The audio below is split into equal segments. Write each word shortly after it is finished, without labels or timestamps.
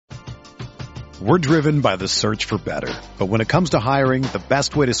We're driven by the search for better. But when it comes to hiring, the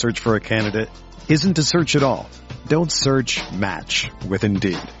best way to search for a candidate isn't to search at all. Don't search, match with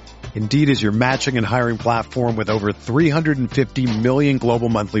Indeed. Indeed is your matching and hiring platform with over 350 million global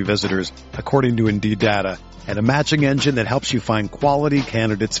monthly visitors, according to Indeed data, and a matching engine that helps you find quality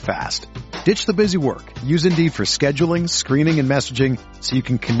candidates fast. Ditch the busy work. Use Indeed for scheduling, screening, and messaging so you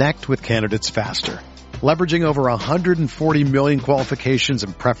can connect with candidates faster. Leveraging over 140 million qualifications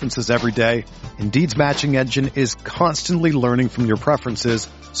and preferences every day, Indeed's matching engine is constantly learning from your preferences,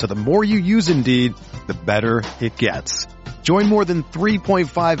 so the more you use Indeed, the better it gets. Join more than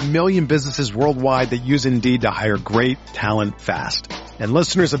 3.5 million businesses worldwide that use Indeed to hire great talent fast. And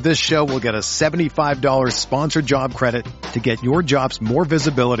listeners of this show will get a $75 sponsored job credit to get your jobs more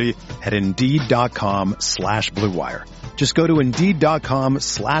visibility at Indeed.com/Blue Wire. Just go to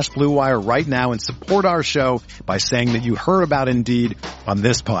Indeed.com/Blue Wire right now and support our show by saying that you heard about Indeed on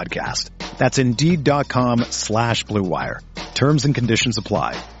this podcast. That's Indeed.com/Blue Wire. Terms and conditions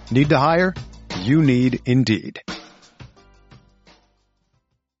apply. Need to hire? You need Indeed.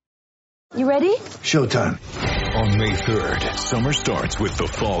 You ready? Showtime. On May 3rd, summer starts with The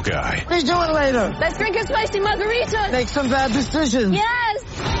Fall Guy. Let's do it later. Let's drink a spicy margarita. Make some bad decisions. Yes.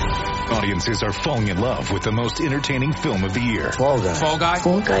 Audiences are falling in love with the most entertaining film of the year. Fall Guy. Fall Guy?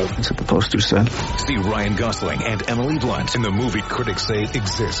 Fall Guy. That's what the poster said. See Ryan Gosling and Emily Blunt in the movie critics say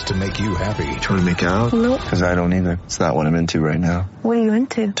exists to make you happy. Trying to make it out? Nope. Because I don't either. It's not what I'm into right now. What are you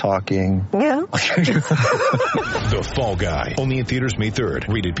into? Talking. Yeah. The Fall Guy. Only in theaters May 3rd.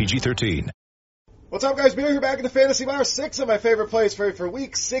 Rated PG-13. What's up, guys? Beer here back in the Fantasy Bar. 6 of my favorite plays for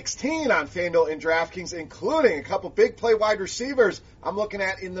Week 16 on FanDuel and DraftKings, including a couple big play wide receivers I'm looking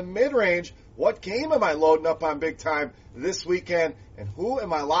at in the mid-range. What game am I loading up on big time this weekend? And who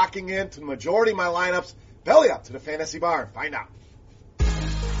am I locking in to the majority of my lineups? Belly up to the Fantasy Bar and find out.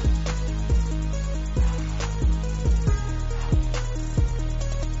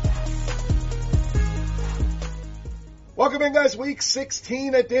 Welcome in, guys. Week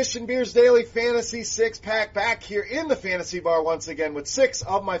 16 edition Beers Daily Fantasy 6-pack back here in the Fantasy Bar once again with 6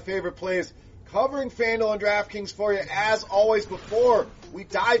 of my favorite plays covering FanDuel and DraftKings for you. As always, before we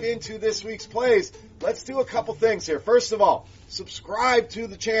dive into this week's plays, let's do a couple things here. First of all, subscribe to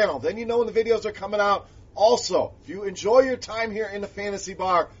the channel. Then you know when the videos are coming out. Also, if you enjoy your time here in the Fantasy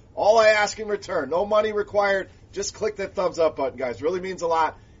Bar, all I ask in return, no money required, just click that thumbs up button, guys. Really means a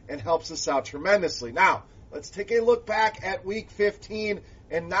lot and helps us out tremendously. Now, let's take a look back at Week 15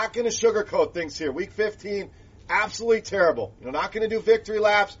 and not going to sugarcoat things here. Week 15, absolutely terrible. Not going to do victory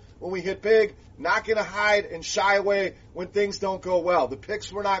laps when we hit big. Not going to hide and shy away when things don't go well. The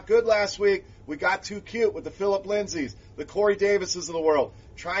picks were not good last week. We got too cute with the Phillip Lindsays, the Corey Davises of the world,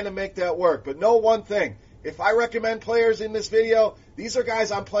 trying to make that work. But know one thing. If I recommend players in this video, these are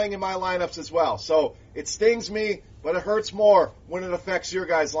guys I'm playing in my lineups as well. So it stings me, but it hurts more when it affects your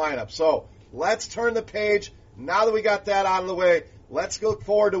guys' lineup. So let's turn the page. Now that we got that out of the way, let's look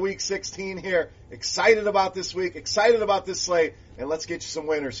forward to Week 16 here. Excited about this week, excited about this slate, and let's get you some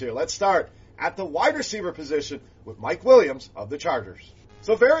winners here. Let's start at the wide receiver position with Mike Williams of the Chargers.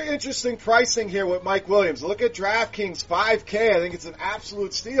 So very interesting pricing here with Mike Williams. Look at DraftKings, $5K. I think it's an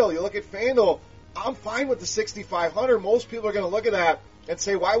absolute steal. You look at FanDuel, I'm fine with the $6,500. Most people are going to look at that and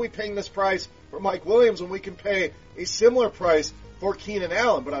say, why are we paying this price for Mike Williams when we can pay a similar price for Keenan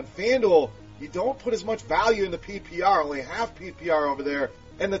Allen? But on FanDuel, you don't put as much value in the PPR, only half PPR over there.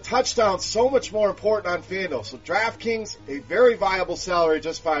 And the touchdown's so much more important on FanDuel. So DraftKings, a very viable salary,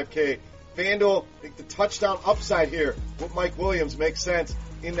 just $5K. FanDuel, I think the touchdown upside here with Mike Williams makes sense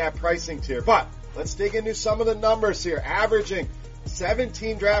in that pricing tier. But let's dig into some of the numbers here. Averaging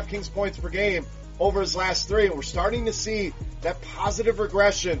 17 DraftKings points per game over his last 3. And we're starting to see that positive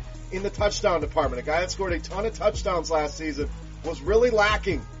regression in the touchdown department. A guy that scored a ton of touchdowns last season was really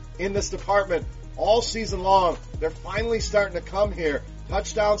lacking in this department all season long. They're finally starting to come here.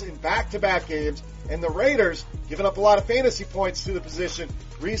 Touchdowns in back-to-back games. And the Raiders giving up a lot of fantasy points to the position.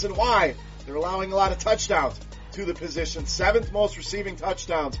 Reason why, they're allowing a lot of touchdowns to the position. 7th most receiving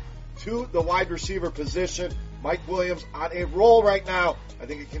touchdowns to the wide receiver position. Mike Williams on a roll right now. I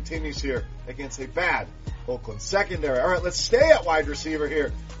think it continues here against a bad Oakland secondary. All right, let's stay at wide receiver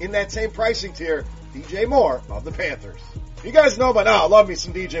here in that same pricing tier. DJ Moore of the Panthers. You guys know by now, I love me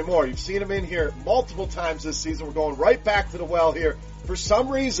some DJ Moore. You've seen him in here multiple times this season. We're going right back to the well here. For some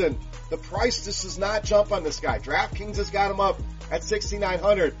reason, the price just does not jump on this guy. DraftKings has got him up at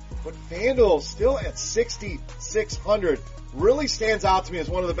 $6,900, but FanDuel still at $6,600. Really stands out to me as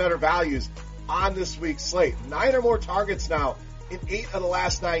one of the better values on this week's slate. 9 or more targets now in 8 of the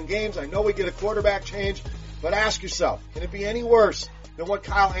last 9 games. I know we get a quarterback change, but ask yourself, can it be any worse than what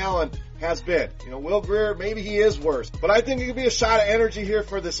Kyle Allen has been. Will Grier, maybe he is worse, but I think it could be a shot of energy here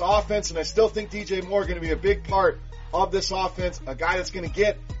for this offense, and I still think DJ Moore going to be a big part of this offense, a guy that's going to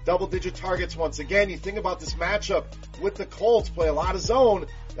get double-digit targets once again. You think about this matchup with the Colts, play a lot of zone.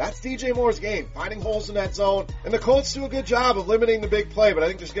 That's DJ Moore's game, finding holes in that zone. And the Colts do a good job of limiting the big play, but I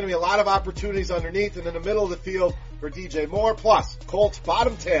think there's going to be a lot of opportunities underneath and in the middle of the field for DJ Moore. Plus, Colts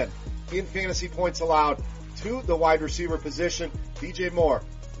bottom 10 in fantasy points allowed to the wide receiver position. DJ Moore,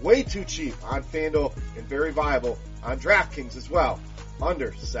 way too cheap on FanDuel and very viable on DraftKings as well.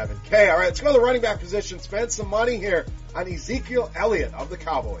 Under 7K. All right, let's go to the running back position. Spend some money here on Ezekiel Elliott of the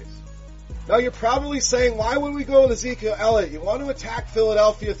Cowboys. Now, you're probably saying, why would we go with Ezekiel Elliott? You want to attack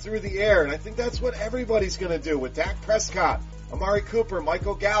Philadelphia through the air, and I think that's what everybody's going to do with Dak Prescott, Amari Cooper,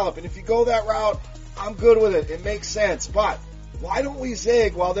 Michael Gallup, and if you go that route, I'm good with it. It makes sense, but why don't we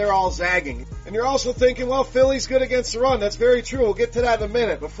zig while they're all zagging? And you're also thinking, well, Philly's good against the run. That's very true. We'll get to that in a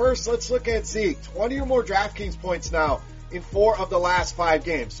minute. But first, let's look at Zeke. 20 or more DraftKings points now in 4 of the last 5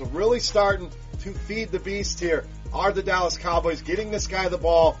 games. So really starting to feed the beast here are the Dallas Cowboys, getting this guy the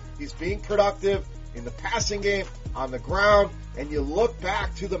ball. He's being productive in the passing game, on the ground, and you look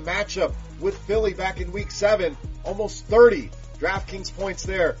back to the matchup with Philly back in Week 7, almost 30 DraftKings points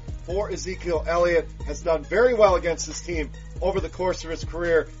there for Ezekiel Elliott. Has done very well against this team over the course of his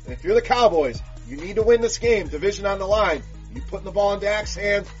career. And if you're the Cowboys, you need to win this game, division on the line. Are you putting the ball in Dak's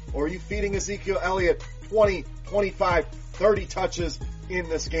hands, or are you feeding Ezekiel Elliott 20, 25, 30 touches in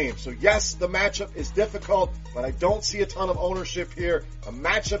this game? So yes, the matchup is difficult, but I don't see a ton of ownership here. A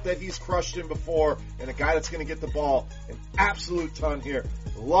matchup that he's crushed in before, and a guy that's going to get the ball an absolute ton here.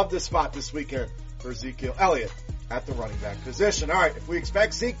 Love this spot this weekend for Ezekiel Elliott at the running back position. All right, if we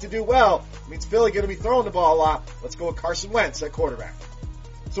expect Zeke to do well, it means Philly going to be throwing the ball a lot. Let's go with Carson Wentz at quarterback.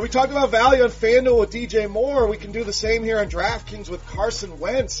 So we talked about value on FanDuel with DJ Moore. We can do the same here on DraftKings with Carson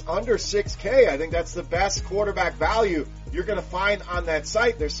Wentz under 6K. I think that's the best quarterback value you're going to find on that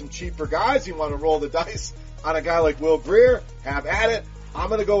site. There's some cheaper guys. You want to roll the dice on a guy like Will Grier, have at it. I'm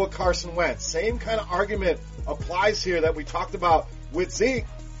going to go with Carson Wentz. Same kind of argument applies here that we talked about with Zeke.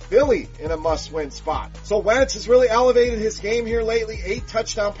 Philly in a must-win spot. So Wentz has really elevated his game here lately. 8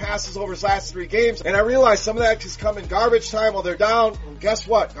 touchdown passes over his last 3 games. And I realize some of that has come in garbage time while they're down. Well, guess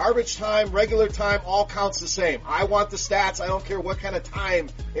what? Garbage time, regular time, all counts the same. I want the stats. I don't care what kind of time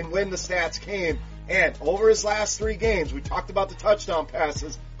and when the stats came. And over his last 3 games, we talked about the touchdown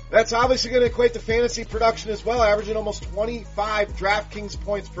passes. That's obviously going to equate to fantasy production as well, averaging almost 25 DraftKings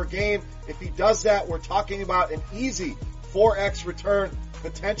points per game. If he does that, we're talking about an easy 4x return.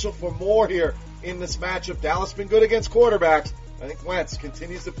 Potential for more here in this matchup. Dallas been good against quarterbacks. I think Wentz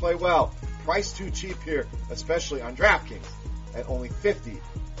continues to play well. Price too cheap here, especially on DraftKings at only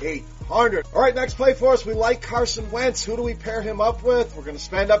 $5,800. All right, next play for us. We like Carson Wentz. Who do we pair him up with? We're going to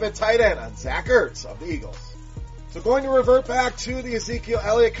spend up at tight end on Zach Ertz of the Eagles. So going to revert back to the Ezekiel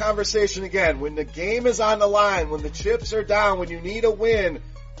Elliott conversation again. When the game is on the line, when the chips are down, when you need a win,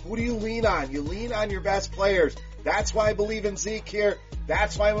 who do you lean on? You lean on your best players. That's why I believe in Zeke here.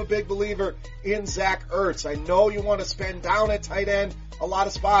 That's why I'm a big believer in Zach Ertz. I know you want to spend down at tight end a lot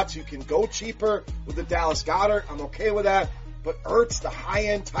of spots. You can go cheaper with the Dallas Goedert. I'm okay with that. But Ertz, the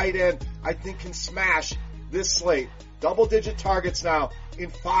high-end tight end, I think can smash this slate. Double-digit targets now in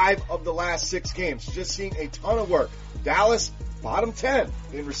 5 of the last 6 games. Just seeing a ton of work. Dallas, bottom 10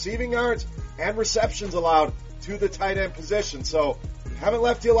 in receiving yards and receptions allowed to the tight end position. So haven't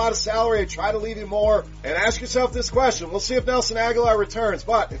left you a lot of salary. Try to leave you more. And ask yourself this question. We'll see if Nelson Aguilar returns.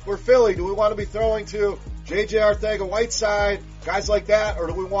 But if we're Philly, do we want to be throwing to J.J. Arcega-Whiteside, guys like that, or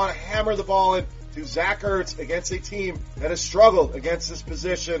do we want to hammer the ball in to Zach Ertz against a team that has struggled against this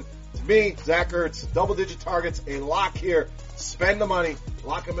position? To me, Zach Ertz, double-digit targets, a lock here. Spend the money.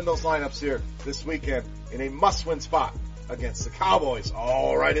 Lock him in those lineups here this weekend in a must-win spot against the Cowboys.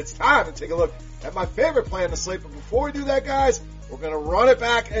 All right, it's time to take a look at my favorite play on the slate. But before we do that, guys, we're going to run it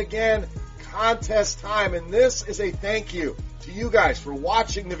back again. Contest time. And this is a thank you to you guys for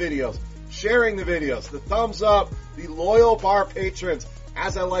watching the videos, sharing the videos, the thumbs up, the loyal bar patrons.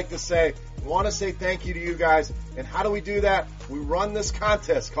 As I like to say, we want to say thank you to you guys. And how do we do that? We run this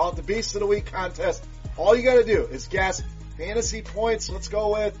contest. Call it the Beast of the Week contest. All you got to do is guess fantasy points. Let's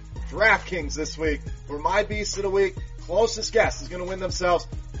go with DraftKings this week for my Beast of the Week. Closest guess is going to win themselves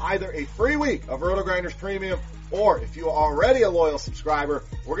either a free week of RotoGrinders Premium, or if you are already a loyal subscriber,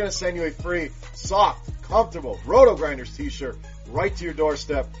 we're going to send you a free, soft, comfortable RotoGrinders t-shirt right to your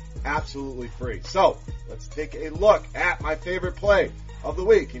doorstep, absolutely free. So let's take a look at my favorite play of the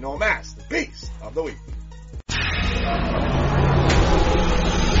week. You know him as the Beast of the Week.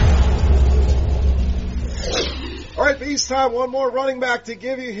 All right, Beast time. One more running back to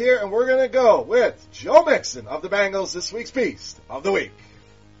give you here, and we're going to go with Joe Mixon of the Bengals, this week's Beast of the Week.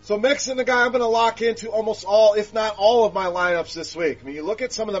 So Mixon, the guy I'm going to lock into almost all, if not all, of my lineups this week. I mean, you look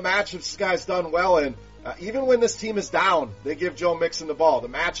at some of the matchups this guy's done well in. Even when this team is down, they give Joe Mixon the ball. The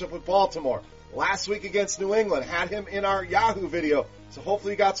matchup with Baltimore last week against New England had him in our Yahoo video, so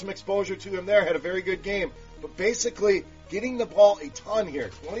hopefully you got some exposure to him there. Had a very good game. But basically, getting the ball a ton here,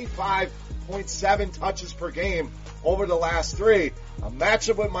 25.7 touches per game over the last three. A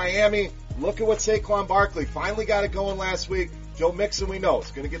matchup with Miami. Look at what Saquon Barkley finally got it going last week. Joe Mixon, we know,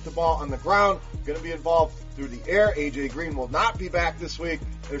 is going to get the ball on the ground, going to be involved through the air. A.J. Green will not be back this week.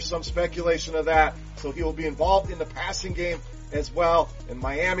 There's some speculation of that. So he will be involved in the passing game as well. In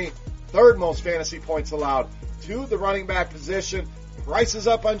Miami, third most fantasy points allowed to the running back position. Price is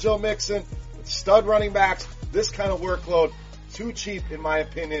up on Joe Mixon. With stud running backs, this kind of workload, too cheap in my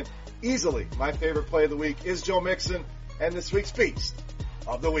opinion. Easily my favorite play of the week is Joe Mixon and this week's Beast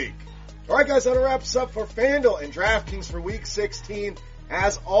of the Week. All right, guys, that wraps up for FanDuel and DraftKings for Week 16.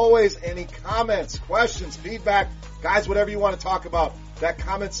 As always, any comments, questions, feedback, guys, whatever you want to talk about, that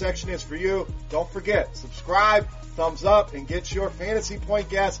comment section is for you. Don't forget, subscribe, thumbs up, and get your fantasy point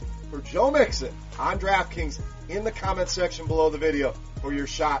guess for Joe Mixon on DraftKings in the comment section below the video for your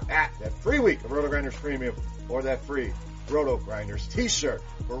shot at that free week of Roto-Grinders Premium or that free Roto-Grinders t-shirt.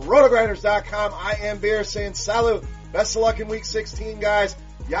 For Rotogrinders.com, I am Beer saying salut. Best of luck in Week 16, guys.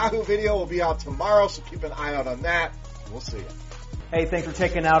 Yahoo video will be out tomorrow, so keep an eye out on that. We'll see you. Hey, thanks for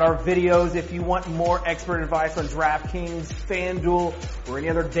checking out our videos. If you want more expert advice on DraftKings, FanDuel, or any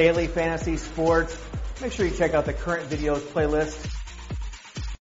other daily fantasy sports, make sure you check out the current videos playlist